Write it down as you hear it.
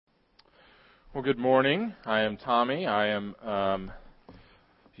Well, good morning. I am Tommy. I am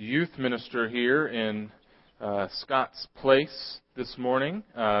youth minister here in Scott's Place this morning.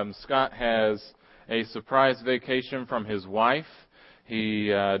 Scott has a surprise vacation from his wife. He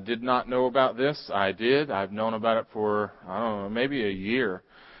did not know about this. I did. I've known about it for, maybe a year.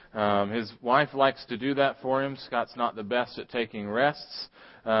 His wife likes to do that for him. Scott's not the best at taking rests.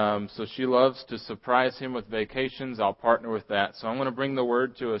 So she loves to surprise him with vacations. I'll partner with that. So I'm going to bring the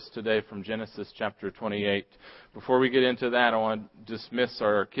word to us today from Genesis chapter 28. Before we get into that, I want to dismiss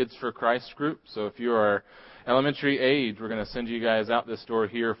our Kids for Christ group. So if you are elementary age, we're going to send you guys out this door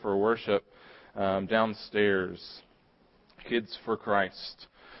here for worship downstairs. Kids for Christ.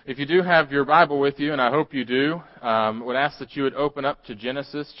 If you do have your Bible with you, and I hope you do, would ask that you would open up to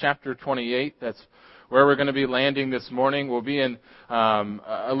Genesis chapter 28. That's where we're going to be landing this morning. We'll be in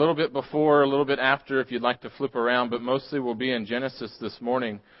a little bit before, a little bit after, if you'd like to flip around, but mostly we'll be in Genesis this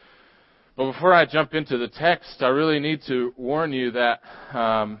morning. But before I jump into the text, I really need to warn you that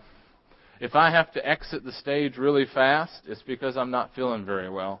if I have to exit the stage really fast, it's because I'm not feeling very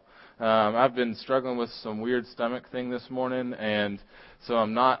well. I've been struggling with some weird stomach thing this morning, and so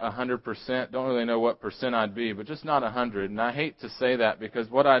I'm not 100%. Don't really know what percent I'd be, but just not 100. And I hate to say that because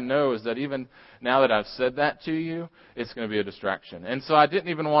what I know is that even now that I've said that to you, it's going to be a distraction. And so I didn't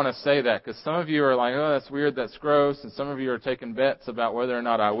even want to say that because some of you are like, oh, that's weird, that's gross, and some of you are taking bets about whether or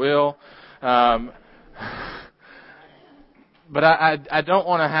not I will. But I don't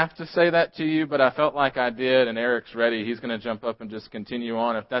want to have to say that to you, but I felt like I did, and Eric's ready. He's going to jump up and just continue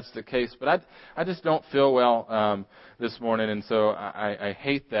on if that's the case. But I just don't feel well this morning, and so I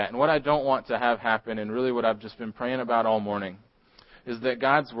hate that. And what I don't want to have happen, and really what I've just been praying about all morning, is that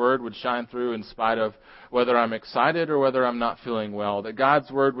God's Word would shine through in spite of whether I'm excited or whether I'm not feeling well. That God's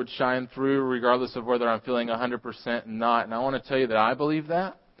Word would shine through regardless of whether I'm feeling 100% and not. And I want to tell you that I believe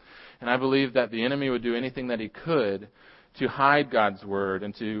that, and I believe that the enemy would do anything that he could to hide God's Word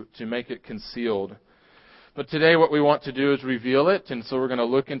and to make it concealed. But today what we want to do is reveal it, and so we're going to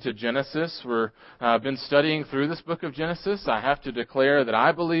look into Genesis. We've been studying through this book of Genesis. I have to declare that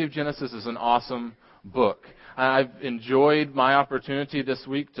I believe Genesis is an awesome book. I've enjoyed my opportunity this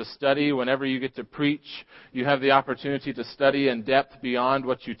week to study. Whenever you get to preach, you have the opportunity to study in depth beyond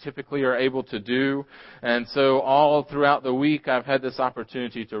what you typically are able to do. And so all throughout the week, I've had this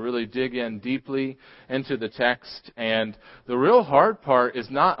opportunity to really dig in deeply into the text. And the real hard part is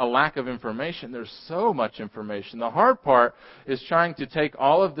not a lack of information. There's so much information. The hard part is trying to take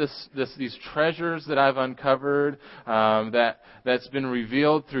all of these treasures that I've uncovered, that's been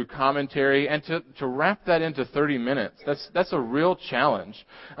revealed through commentary, and to wrap that into 30 minutes. That's a real challenge.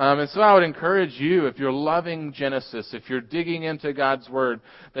 And so I would encourage you, if you're loving Genesis, if you're digging into God's Word,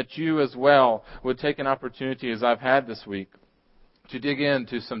 that you as well would take an opportunity, as I've had this week, to dig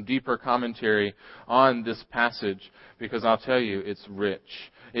into some deeper commentary on this passage, because I'll tell you, it's rich.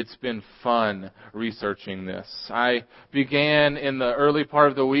 It's been fun researching this. I began in the early part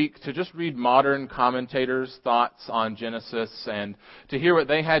of the week to just read modern commentators' thoughts on Genesis and to hear what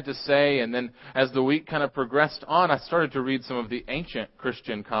they had to say. And then as the week kind of progressed on, I started to read some of the ancient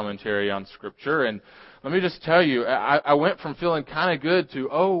Christian commentary on Scripture. And let me just tell you, I went from feeling kind of good to,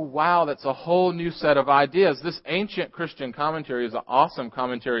 oh, wow, that's a whole new set of ideas. This ancient Christian commentary is an awesome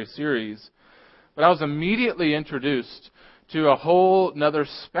commentary series. But I was immediately introduced to a whole another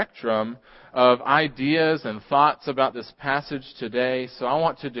spectrum of ideas and thoughts about this passage today. So I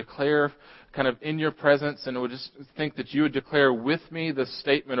want to declare kind of in your presence, and I would just think that you would declare with me the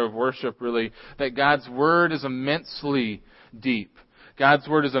statement of worship, really, that God's Word is immensely deep. God's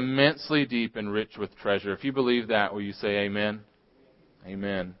Word is immensely deep and rich with treasure. If you believe that, will you say amen?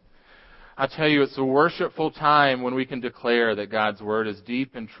 Amen. I tell you, it's a worshipful time when we can declare that God's Word is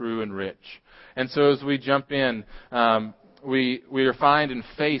deep and true and rich. And so as we jump in, we are found and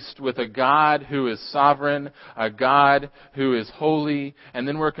faced with a God who is sovereign, a God who is holy, and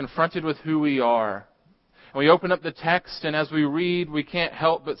then we're confronted with who we are. And we open up the text, and as we read, we can't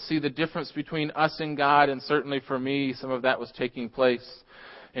help but see the difference between us and God, and certainly for me, some of that was taking place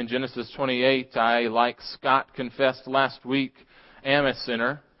in Genesis 28. I, like Scott confessed last week, am a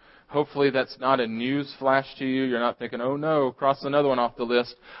sinner. Hopefully that's not a news flash to you. You're not thinking, oh no, cross another one off the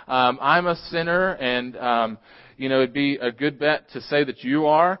list. I'm a sinner, and it'd be a good bet to say that you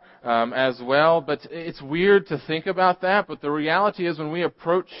are as well. But it's weird to think about that. But the reality is when we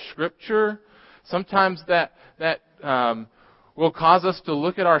approach Scripture, sometimes that will cause us to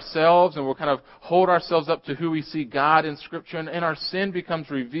look at ourselves, and we'll kind of hold ourselves up to who we see God in Scripture, and our sin becomes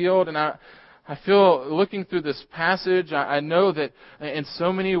revealed. And I feel, looking through this passage, I know that in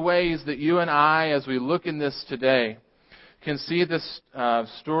so many ways that you and I, as we look in this today, can see this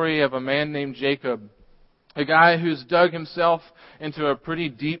story of a man named Jacob, a guy who's dug himself into a pretty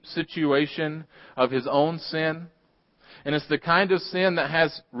deep situation of his own sin. And it's the kind of sin that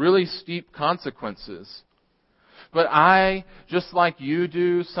has really steep consequences. But I, just like you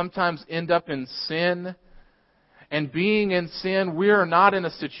do, sometimes end up in sin. And being in sin, we are not in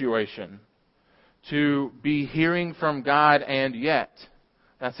a situation to be hearing from God, and yet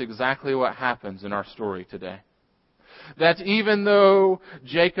that's exactly what happens in our story today. That even though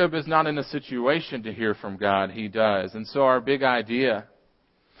Jacob is not in a situation to hear from God, he does. And so our big idea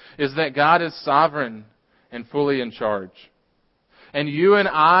is that God is sovereign and fully in charge. And you and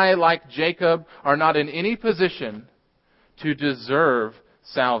I, like Jacob, are not in any position to deserve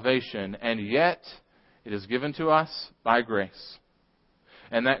salvation. And yet, it is given to us by grace.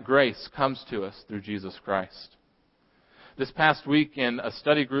 And that grace comes to us through Jesus Christ. This past week in a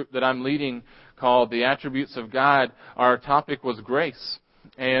study group that I'm leading called The Attributes of God, our topic was grace.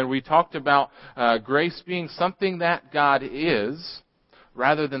 And we talked about grace being something that God is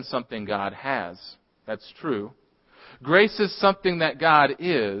rather than something God has. That's true. Grace is something that God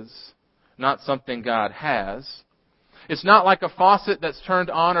is, not something God has. It's not like a faucet that's turned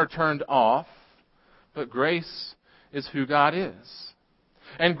on or turned off, but grace is who God is.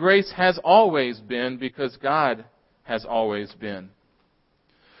 And grace has always been because God has always been.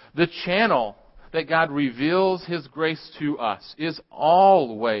 The channel that God reveals His grace to us is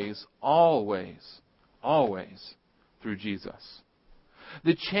always, always, always through Jesus.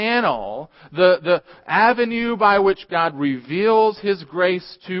 The channel, the avenue by which God reveals His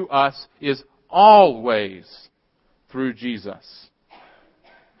grace to us is always through Jesus.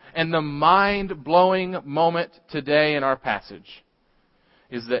 And the mind-blowing moment today in our passage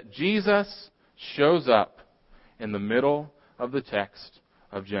is that Jesus shows up in the middle of the text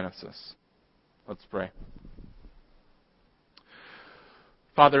of Genesis. Let's pray.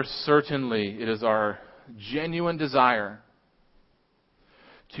 Father, certainly it is our genuine desire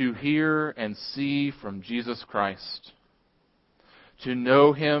to hear and see from Jesus Christ, to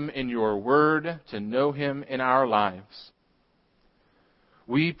know Him in your word, to know Him in our lives.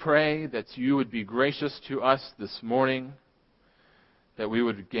 We pray that you would be gracious to us this morning, that we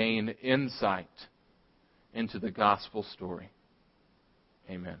would gain insight into the gospel story.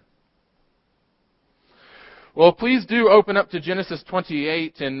 Amen. Well, please do open up to Genesis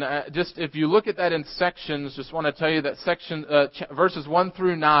 28, and just if you look at that in sections, just want to tell you that verses 1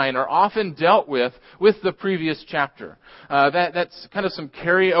 through 9 are often dealt with the previous chapter. That's kind of some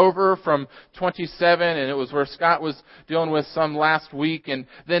carryover from 27, and it was where Scott was dealing with some last week, and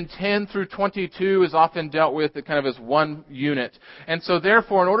then 10 through 22 is often dealt with kind of as one unit. And so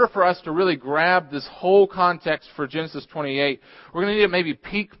therefore, in order for us to really grab this whole context for Genesis 28, we're going to need to maybe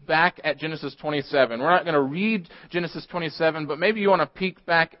peek back at Genesis 27. We're not going to read Genesis 27, but maybe you want to peek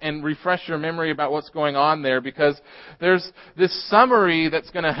back and refresh your memory about what's going on there, because there's this summary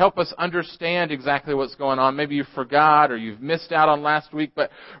that's going to help us understand exactly what's going on. Maybe you forgot or you've missed out on last week, but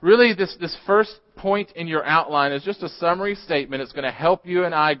really this first point in your outline is just a summary statement. It's going to help you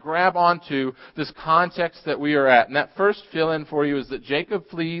and I grab onto this context that we are at. And that first fill-in for you is that Jacob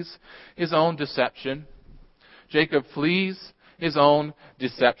flees his own deception. Jacob flees his own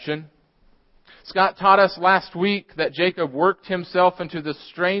deception. Scott taught us last week that Jacob worked himself into this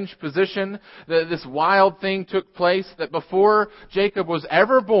strange position, that this wild thing took place, that before Jacob was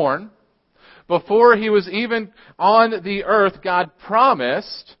ever born, before he was even on the earth, God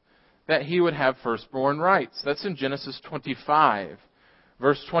promised that he would have firstborn rights. That's in Genesis 25.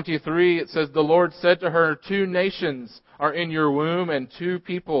 Verse 23, it says, "The Lord said to her, 2 nations are in your womb, and 2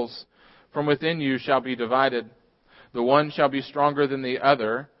 peoples from within you shall be divided. The one shall be stronger than the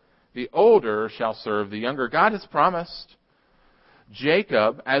other. The older shall serve the younger." God has promised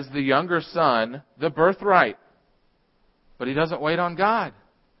Jacob, as the younger son, the birthright. But he doesn't wait on God.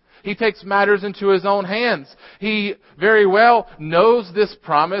 He takes matters into his own hands. He very well knows this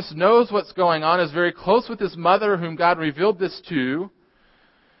promise, knows what's going on, is very close with his mother, whom God revealed this to.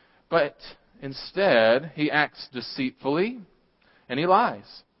 But instead, he acts deceitfully and he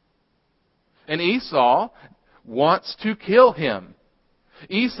lies. And Esau wants to kill him.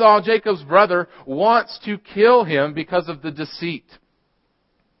 Esau, Jacob's brother, wants to kill him because of the deceit.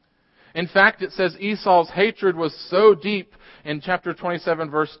 In fact, it says Esau's hatred was so deep in chapter 27,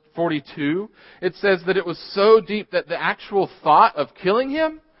 verse 42. It says that it was so deep that the actual thought of killing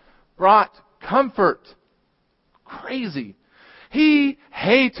him brought comfort. Crazy. He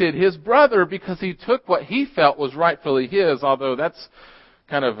hated his brother because he took what he felt was rightfully his, although that's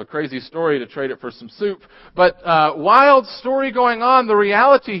kind of a crazy story to trade it for some soup. But wild story going on. The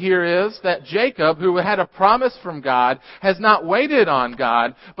reality here is that Jacob, who had a promise from God, has not waited on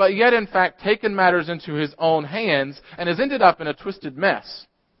God, but yet in fact taken matters into his own hands and has ended up in a twisted mess.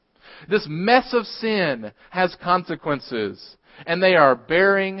 This mess of sin has consequences, and they are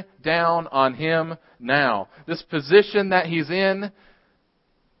bearing down on him now. This position that he's in,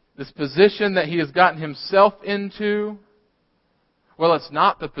 this position that he has gotten himself into, well, it's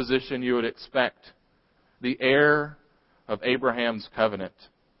not the position you would expect the heir of Abraham's covenant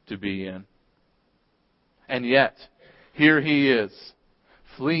to be in. And yet, here he is,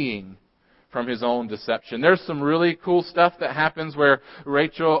 fleeing from his own deception. There's some really cool stuff that happens where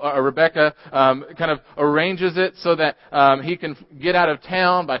Rebecca kind of arranges it so that he can get out of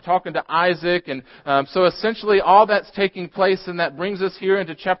town by talking to Isaac. And so essentially all that's taking place, and that brings us here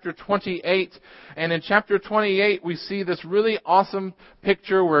into chapter 28. And in chapter 28 we see this really awesome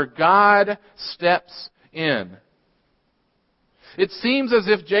picture where God steps in. It seems as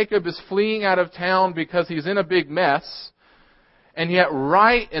if Jacob is fleeing out of town because he's in a big mess. And yet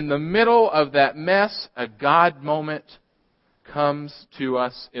right in the middle of that mess, a God moment comes to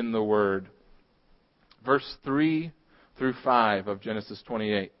us in the Word. Verse 3 through 5 of Genesis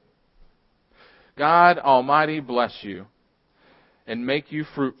 28. God Almighty bless you and make you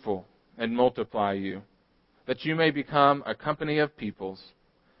fruitful and multiply you, that you may become a company of peoples.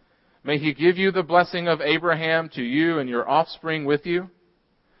 May He give you the blessing of Abraham to you and your offspring with you,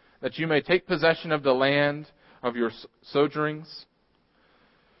 that you may take possession of the land of your sojournings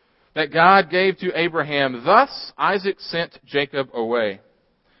that God gave to Abraham. Thus Isaac sent Jacob away,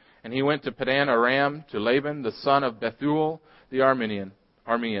 and he went to Padan Aram to Laban, the son of Bethuel the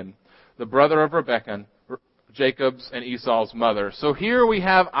Aramean, the brother of Rebekah, Jacob's and Esau's mother. So here we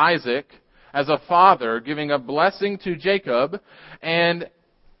have Isaac as a father giving a blessing to Jacob, and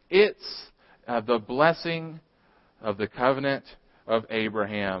it's the blessing of the covenant of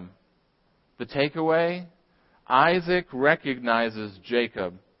Abraham. The takeaway: Isaac recognizes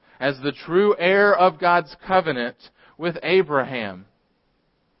Jacob as the true heir of God's covenant with Abraham.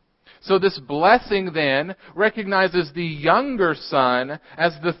 So this blessing then recognizes the younger son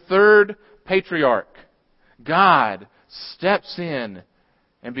as the third patriarch. God steps in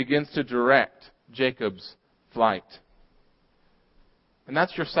and begins to direct Jacob's flight. And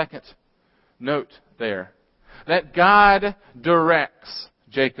that's your second note there. That God directs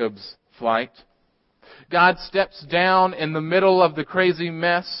Jacob's flight. God steps down in the middle of the crazy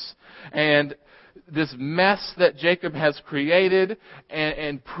mess, and this mess that Jacob has created,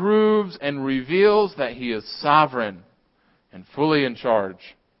 and proves and reveals that He is sovereign and fully in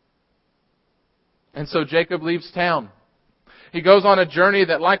charge. And so Jacob leaves town. He goes on a journey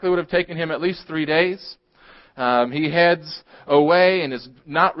that likely would have taken him at least 3 days. He heads away and is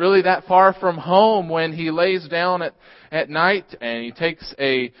not really that far from home when he lays down at night, and he takes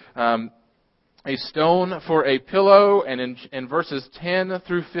a stone for a pillow. And in verses 10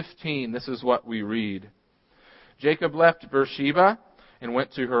 through 15, this is what we read. Jacob left Beersheba and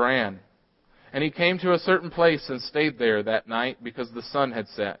went to Haran. And he came to a certain place and stayed there that night because the sun had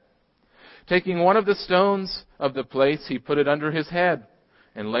set. Taking one of the stones of the place, he put it under his head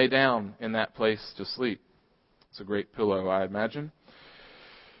and lay down in that place to sleep. It's a great pillow, I imagine.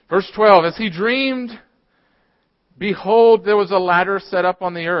 Verse 12, as he dreamed, behold, there was a ladder set up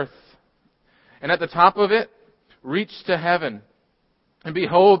on the earth, and at the top of it reached to heaven. And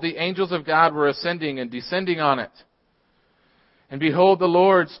behold, the angels of God were ascending and descending on it. And behold, the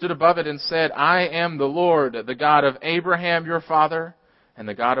Lord stood above it and said, I am the Lord, the God of Abraham your father, and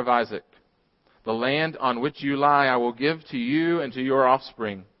the God of Isaac. The land on which you lie I will give to you and to your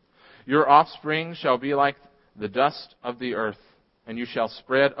offspring. Your offspring shall be like the dust of the earth, and you shall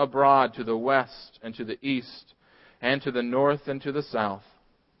spread abroad to the west and to the east, and to the north and to the south.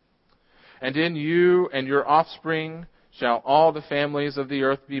 And in you and your offspring shall all the families of the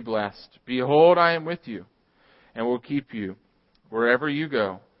earth be blessed. Behold, I am with you, and will keep you wherever you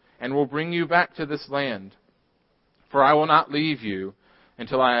go, and will bring you back to this land. For I will not leave you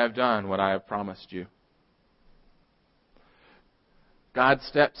until I have done what I have promised you. God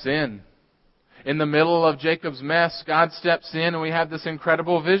steps in. In the middle of Jacob's mess, God steps in, and we have this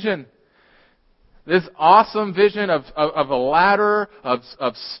incredible vision. This awesome vision of a ladder,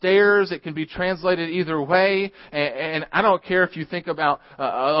 of stairs. It can be translated either way. And I don't care if you think about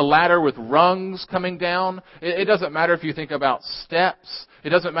a ladder with rungs coming down. It doesn't matter if you think about steps. It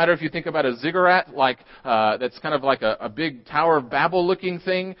doesn't matter if you think about a ziggurat, that's kind of like a big Tower of Babel looking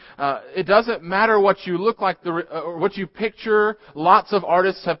thing. It doesn't matter what you look like, what you picture. Lots of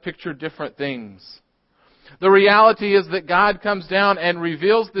artists have pictured different things. The reality is that God comes down and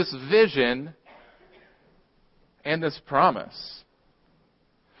reveals this vision and this promise.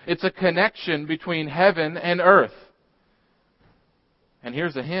 It's a connection between heaven and earth. And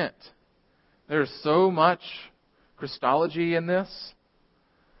here's a hint. There's so much Christology in this,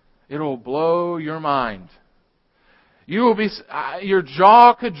 it'll blow your mind. You will be, your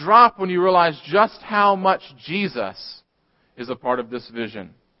jaw could drop when you realize just how much Jesus is a part of this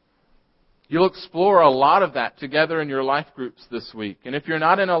vision. You'll explore a lot of that together in your life groups this week. And if you're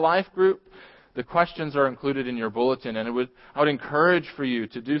not in a life group, the questions are included in your bulletin. And I would encourage for you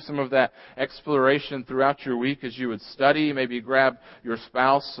to do some of that exploration throughout your week as you would study. Maybe grab your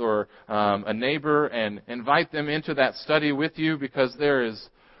spouse or a neighbor and invite them into that study with you, because there is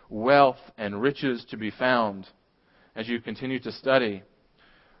wealth and riches to be found as you continue to study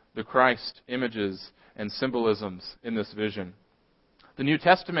the Christ images and symbolisms in this vision. The New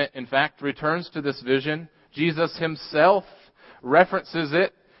Testament, in fact, returns to this vision. Jesus himself references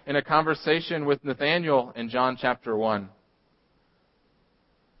it in a conversation with Nathanael in John chapter 1.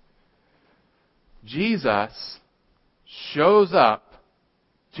 Jesus shows up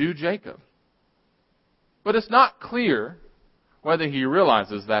to Jacob. But it's not clear whether he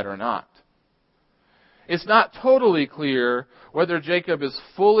realizes that or not. It's not totally clear whether Jacob is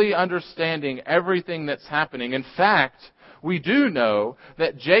fully understanding everything that's happening. In fact, we do know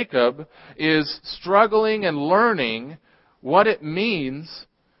that Jacob is struggling and learning what it means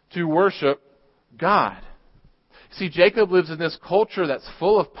to worship God. See, Jacob lives in this culture that's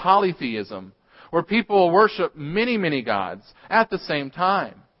full of polytheism, where people worship many, many gods at the same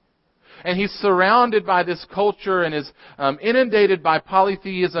time. And he's surrounded by this culture and is inundated by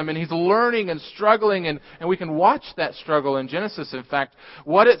polytheism, and he's learning and struggling, and we can watch that struggle in Genesis, in fact,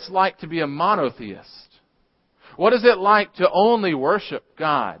 what it's like to be a monotheist. What is it like to only worship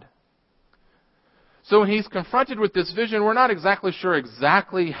God? So when he's confronted with this vision, we're not exactly sure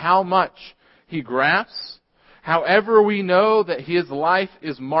exactly how much he grasps. However, we know that his life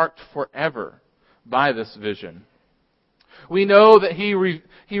is marked forever by this vision. We know that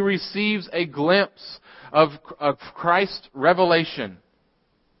he receives a glimpse of Christ's revelation.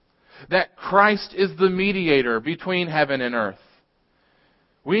 That Christ is the mediator between heaven and earth.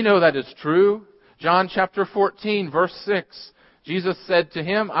 We know that is true. John chapter 14, verse 6. Jesus said to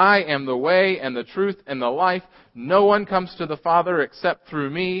him, I am the way and the truth and the life. No one comes to the Father except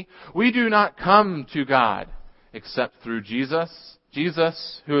through me. We do not come to God except through Jesus.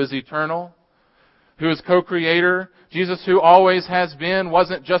 Jesus, who is eternal, who is co-creator. Jesus, who always has been,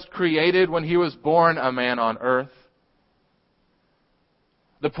 wasn't just created when he was born a man on earth.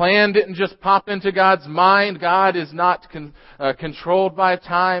 The plan didn't just pop into God's mind. God is not controlled by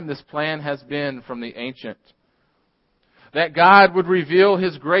time. This plan has been from the ancient. That God would reveal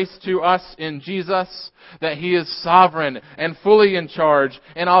His grace to us in Jesus, that He is sovereign and fully in charge.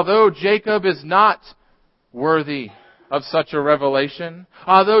 And although Jacob is not worthy of such a revelation,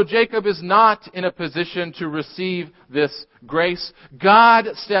 although Jacob is not in a position to receive this grace, God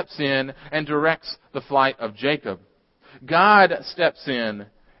steps in and directs the flight of Jacob. God steps in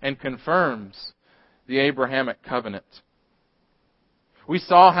and confirms the Abrahamic covenant. We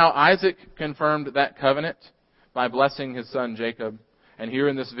saw how Isaac confirmed that covenant by blessing his son Jacob. And here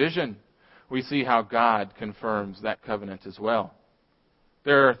in this vision, we see how God confirms that covenant as well.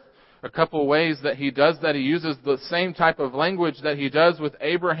 There are a couple ways that he does that. He uses the same type of language that he does with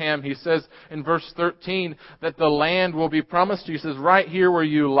Abraham. He says in verse 13 that the land will be promised to you. He says, right here where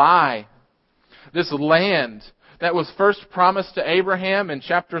you lie. This land that was first promised to Abraham in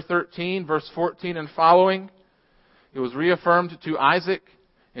chapter 13, verse 14 and following. It was reaffirmed to Isaac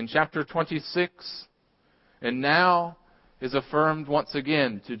in chapter 26. And now is affirmed once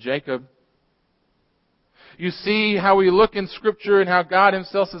again to Jacob. You see how we look in Scripture and how God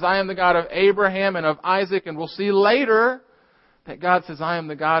Himself says, I am the God of Abraham and of Isaac. And we'll see later that God says, I am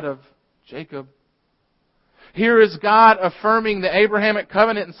the God of Jacob. Here is God affirming the Abrahamic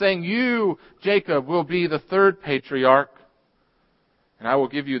covenant and saying, you, Jacob, will be the third patriarch. And I will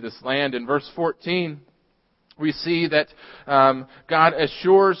give you this land. In verse 14, we see that God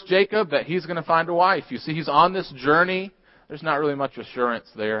assures Jacob that he's going to find a wife. You see, he's on this journey. There's not really much assurance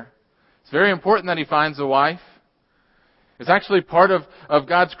there. It's very important that he finds a wife. It's actually part of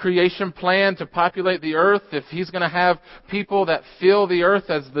God's creation plan to populate the earth. If He's going to have people that fill the earth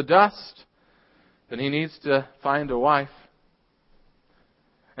as the dust, then He needs to find a wife.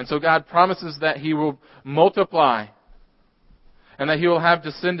 And so God promises that He will multiply and that He will have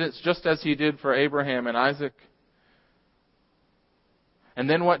descendants just as He did for Abraham and Isaac. And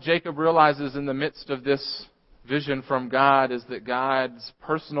then what Jacob realizes in the midst of this vision from God is that God's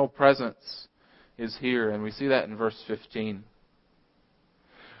personal presence is here, and we see that in verse 15.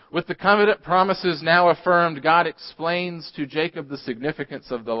 With the covenant promises now affirmed, God explains to Jacob the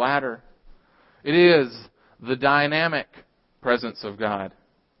significance of the ladder. It is the dynamic presence of God.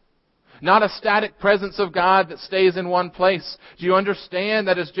 Not a static presence of God that stays in one place. Do you understand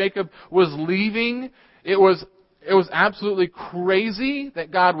that as Jacob was leaving, it was absolutely crazy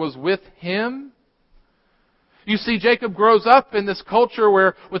that God was with him? You see, Jacob grows up in this culture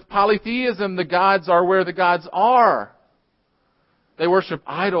where, with polytheism, the gods are where the gods are. They worship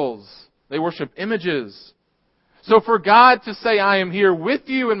idols. They worship images. So for God to say, I am here with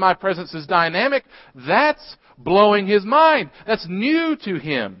you and my presence is dynamic, that's blowing his mind. That's new to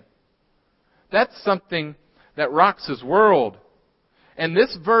him. That's something that rocks his world. And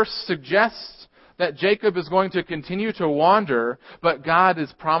this verse suggests that Jacob is going to continue to wander, but God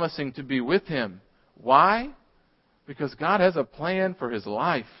is promising to be with him. Why? Because God has a plan for his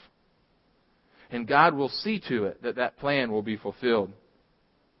life. And God will see to it that that plan will be fulfilled.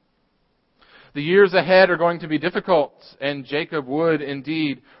 The years ahead are going to be difficult, and Jacob would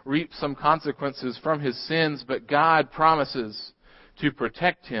indeed reap some consequences from his sins, but God promises to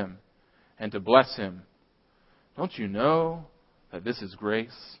protect him and to bless him. Don't you know that this is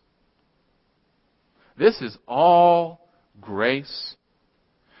grace? This is all grace.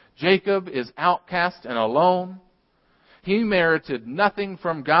 Jacob is outcast and alone. He merited nothing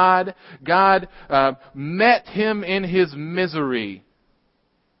from God. God met him in his misery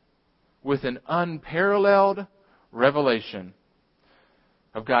with an unparalleled revelation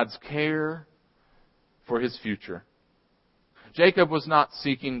of God's care for his future. Jacob was not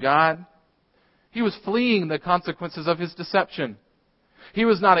seeking God. He was fleeing the consequences of his deception. He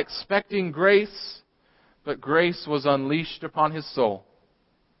was not expecting grace, but grace was unleashed upon his soul.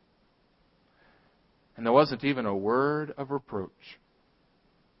 And there wasn't even a word of reproach.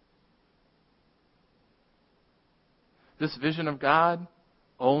 This vision of God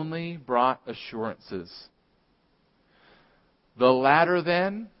only brought assurances. The ladder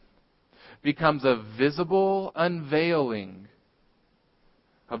then becomes a visible unveiling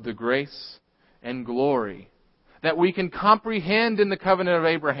of the grace and glory that we can comprehend in the covenant of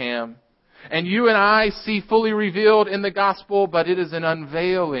Abraham, and you and I see fully revealed in the gospel, but it is an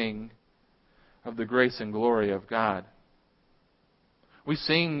unveiling of the grace and glory of God. We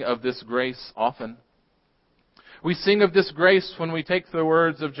sing of this grace often. We sing of this grace when we take the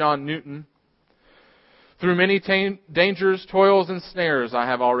words of John Newton. Through many dangers, toils, and snares I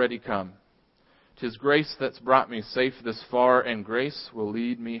have already come. 'Tis grace that's brought me safe this far, and grace will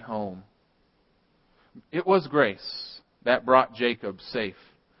lead me home. It was grace that brought Jacob safe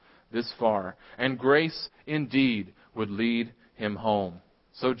this far, and grace indeed would lead him home.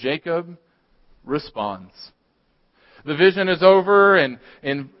 So Jacob responds. The vision is over, and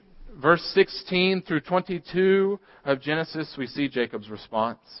in verse 16 through 22 of Genesis, we see Jacob's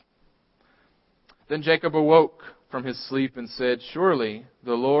response. Then Jacob awoke from his sleep and said, "Surely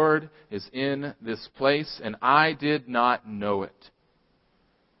the Lord is in this place, and I did not know it."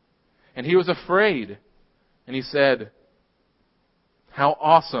 And he was afraid, and he said, "How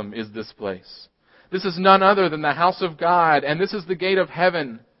awesome is this place! This is none other than the house of God, and this is the gate of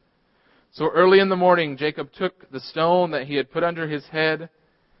heaven." So early in the morning, Jacob took the stone that he had put under his head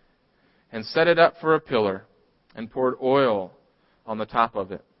and set it up for a pillar and poured oil on the top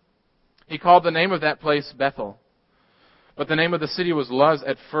of it. He called the name of that place Bethel, but the name of the city was Luz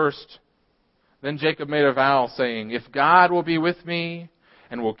at first. Then Jacob made a vow, saying, "If God will be with me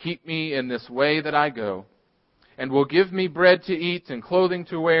and will keep me in this way that I go, and will give me bread to eat and clothing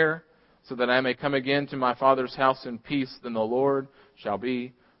to wear, so that I may come again to my father's house in peace, then the Lord shall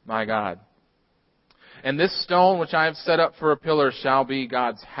be my God. And this stone which I have set up for a pillar shall be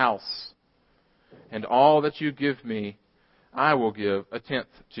God's house. And all that you give me, I will give 1/10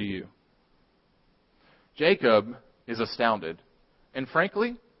 to you." Jacob is astounded. And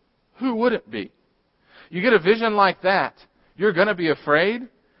frankly, who wouldn't be? You get a vision like that, you're going to be afraid.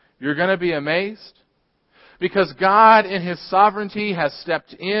 You're going to be amazed. Because God in His sovereignty has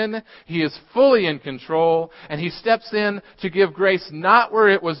stepped in. He is fully in control. And He steps in to give grace not where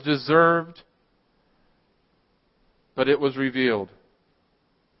it was deserved, but it was revealed.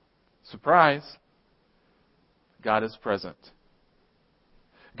 Surprise. God is present.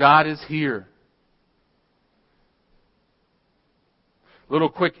 God is here. Little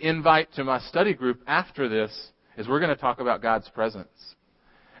quick invite to my study group after this is we're going to talk about God's presence.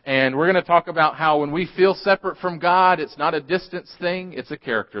 And we're going to talk about how when we feel separate from God, it's not a distance thing, it's a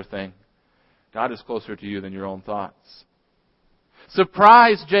character thing. God is closer to you than your own thoughts.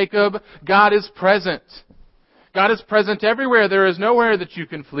 Surprise, Jacob, God is present. God is present everywhere. There is nowhere that you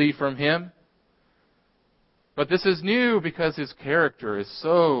can flee from Him. But this is new because his character is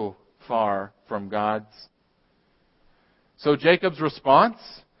so far from God's. So Jacob's response,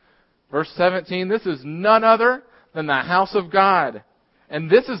 verse 17, this is none other than the house of God, and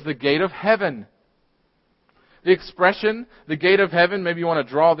this is the gate of heaven. The expression, the gate of heaven, maybe you want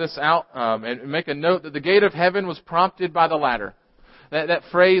to draw this out and make a note that the gate of heaven was prompted by the ladder. That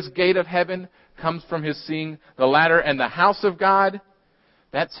phrase, gate of heaven, comes from his seeing the ladder, and the house of God,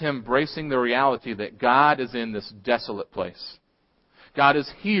 that's him bracing the reality that God is in this desolate place. God is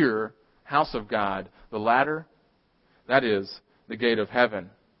here, house of God. The ladder, that is the gate of heaven.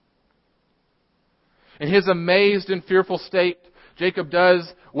 In his amazed and fearful state, Jacob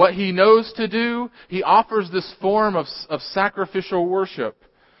does what he knows to do. He offers this form of sacrificial worship.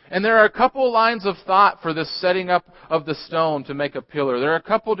 And there are a couple lines of thought for this setting up of the stone to make a pillar. There are a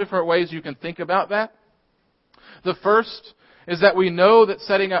couple different ways you can think about that. The first is that we know that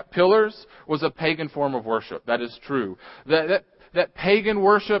setting up pillars was a pagan form of worship. That is true. That pagan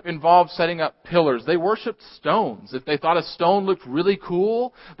worship involved setting up pillars. They worshipped stones. If they thought a stone looked really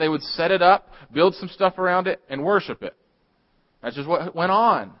cool, they would set it up, build some stuff around it, and worship it. That's just what went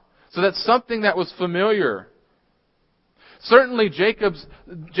on. So that's something that was familiar. Certainly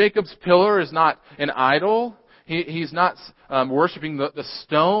Jacob's pillar is not an idol. He's not worshiping the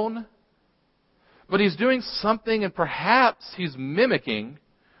stone. But he's doing something, and perhaps he's mimicking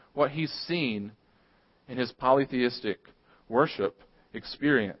what he's seen in his polytheistic worship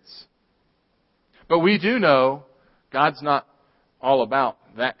experience. But we do know God's not all about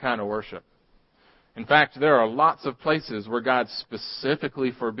that kind of worship. In fact, there are lots of places where God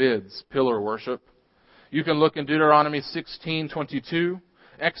specifically forbids pillar worship. You can look in Deuteronomy 16:22,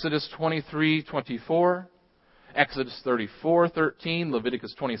 Exodus 23:24, Exodus 34:13,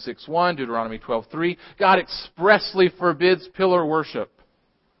 Leviticus 26:1, Deuteronomy 12:3. God expressly forbids pillar worship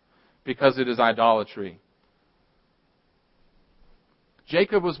because it is idolatry.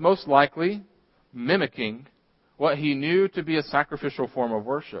 Jacob was most likely mimicking what he knew to be a sacrificial form of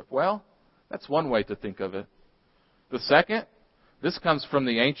worship. Well, that's one way to think of it. The second, this comes from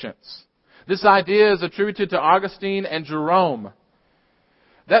the ancients. This idea is attributed to Augustine and Jerome,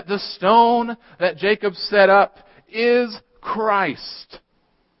 that the stone that Jacob set up is Christ.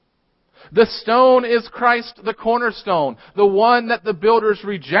 The stone is Christ, the cornerstone, the one that the builders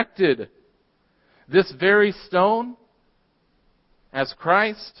rejected. This very stone, as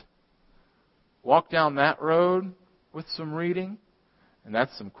Christ, walk down that road with some reading, and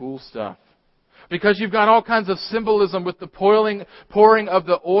that's some cool stuff. Because you've got all kinds of symbolism with the pouring of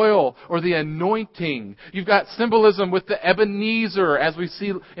the oil or the anointing. You've got symbolism with the Ebenezer, as we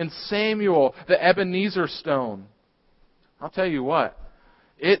see in Samuel, the Ebenezer stone. I'll tell you what,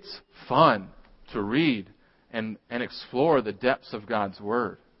 it's fun to read and explore the depths of God's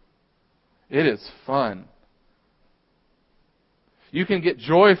Word. It is fun. You can get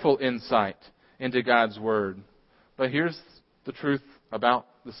joyful insight into God's Word. But here's the truth about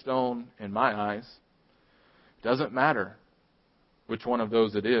the stone in my eyes. It doesn't matter which one of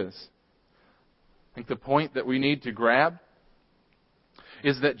those it is. I think the point that we need to grab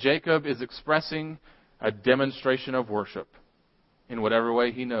is that Jacob is expressing a demonstration of worship in whatever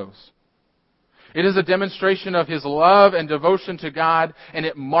way he knows. It is a demonstration of his love and devotion to God, and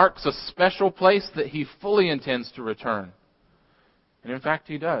it marks a special place that he fully intends to return. And in fact,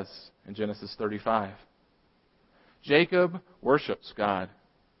 he does in Genesis 35. Jacob worships God.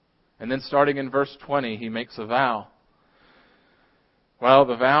 And then starting in verse 20, he makes a vow. Well,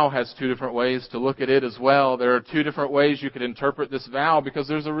 the vow has two different ways to look at it as well. There are two different ways you could interpret this vow, because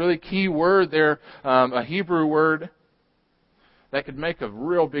there's a really key word there, a Hebrew word, that could make a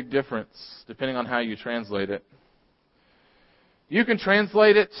real big difference depending on how you translate it. You can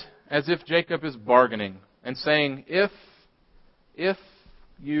translate it as if Jacob is bargaining and saying, if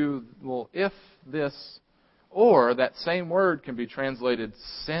this, or that same word can be translated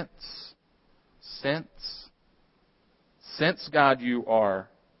since. Since God you are.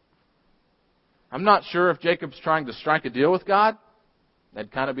 I'm not sure if Jacob's trying to strike a deal with God.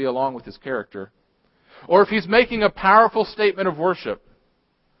 That'd kind of be along with his character. Or if he's making a powerful statement of worship.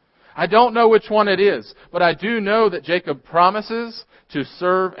 I don't know which one it is, but I do know that Jacob promises to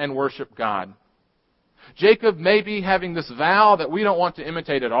serve and worship God. Jacob may be having this vow that we don't want to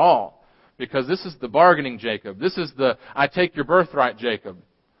imitate at all, because this is the bargaining Jacob. This is the I take your birthright Jacob.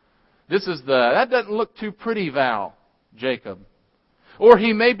 This is the that doesn't look too pretty vow Jacob. Or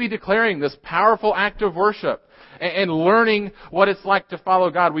he may be declaring this powerful act of worship and learning what it's like to follow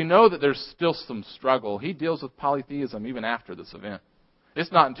God. We know that there's still some struggle. He deals with polytheism even after this event.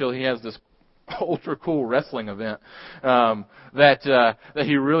 It's not until he has this ultra cool wrestling event that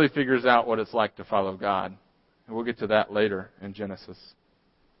he really figures out what it's like to follow God. And we'll get to that later in Genesis.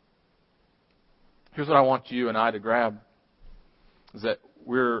 Here's what I want you and I to grab, is that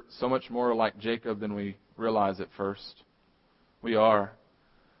we're so much more like Jacob than we realize at first. We are.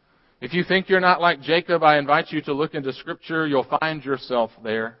 If you think you're not like Jacob, I invite you to look into Scripture. You'll find yourself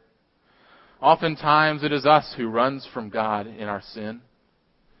there. Oftentimes it is us who runs from God in our sin.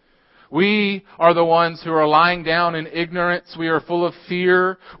 We are the ones who are lying down in ignorance. We are full of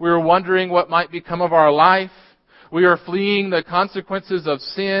fear. We are wondering what might become of our life. We are fleeing the consequences of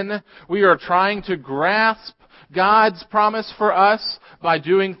sin. We are trying to grasp God's promise for us by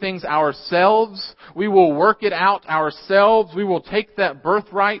doing things ourselves. We will work it out ourselves. We will take that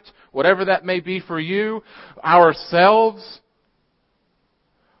birthright, whatever that may be for you, ourselves.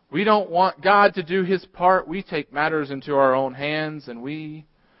 We don't want God to do His part. We take matters into our own hands and we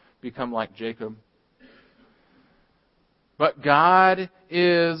become like Jacob. But God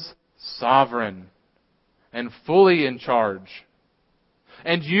is sovereign and fully in charge.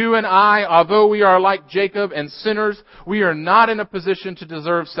 And you and I, although we are like Jacob and sinners, we are not in a position to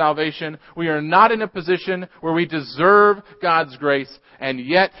deserve salvation. We are not in a position where we deserve God's grace. And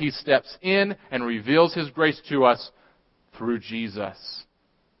yet He steps in and reveals His grace to us through Jesus.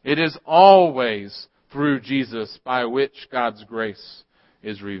 It is always through Jesus by which God's grace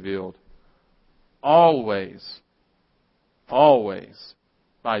is revealed. Always. Always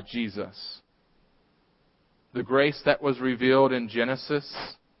by Jesus. The grace that was revealed in Genesis,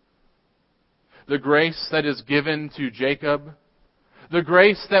 the grace that is given to Jacob, the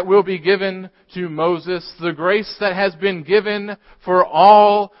grace that will be given to Moses, the grace that has been given for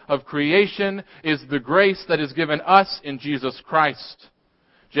all of creation is the grace that is given us in Jesus Christ.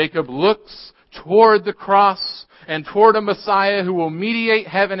 Jacob looks toward the cross and toward a Messiah who will mediate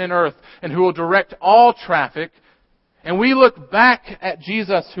heaven and earth and who will direct all traffic. And we look back at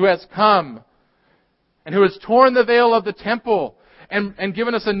Jesus who has come and who has torn the veil of the temple and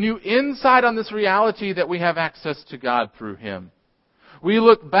given us a new insight on this reality that we have access to God through Him. We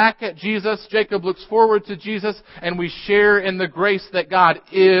look back at Jesus, Jacob looks forward to Jesus, and we share in the grace that God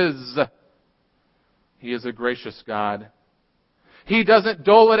is. He is a gracious God. He doesn't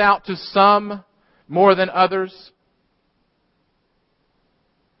dole it out to some more than others.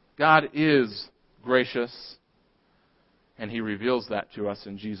 God is gracious, and He reveals that to us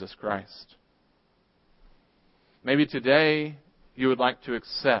in Jesus Christ. Maybe today you would like to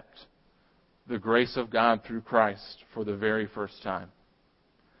accept the grace of God through Christ for the very first time.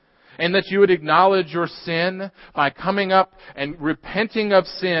 And that you would acknowledge your sin by coming up and repenting of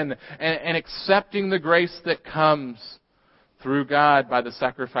sin and accepting the grace that comes through God by the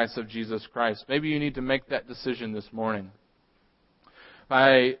sacrifice of Jesus Christ. Maybe you need to make that decision this morning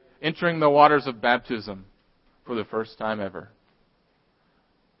by entering the waters of baptism for the first time ever.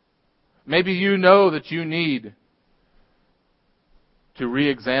 Maybe you know that you need to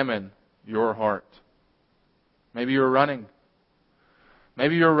re-examine your heart. Maybe you're running.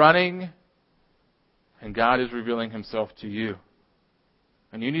 Maybe you're running and God is revealing Himself to you.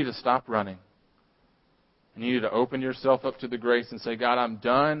 And you need to stop running. And you need to open yourself up to the grace and say, God, I'm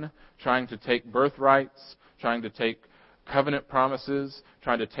done trying to take birthrights, trying to take covenant promises,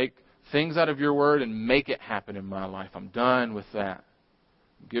 trying to take things out of your word and make it happen in my life. I'm done with that.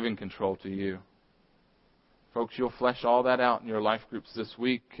 I'm giving control to you. Folks, you'll flesh all that out in your life groups this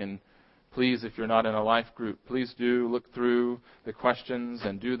week. And please, if you're not in a life group, please do look through the questions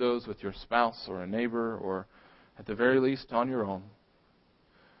and do those with your spouse or a neighbor or at the very least on your own.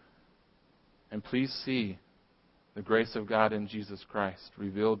 And please see the grace of God in Jesus Christ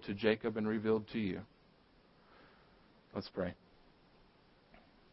revealed to Jacob and revealed to you. Let's pray.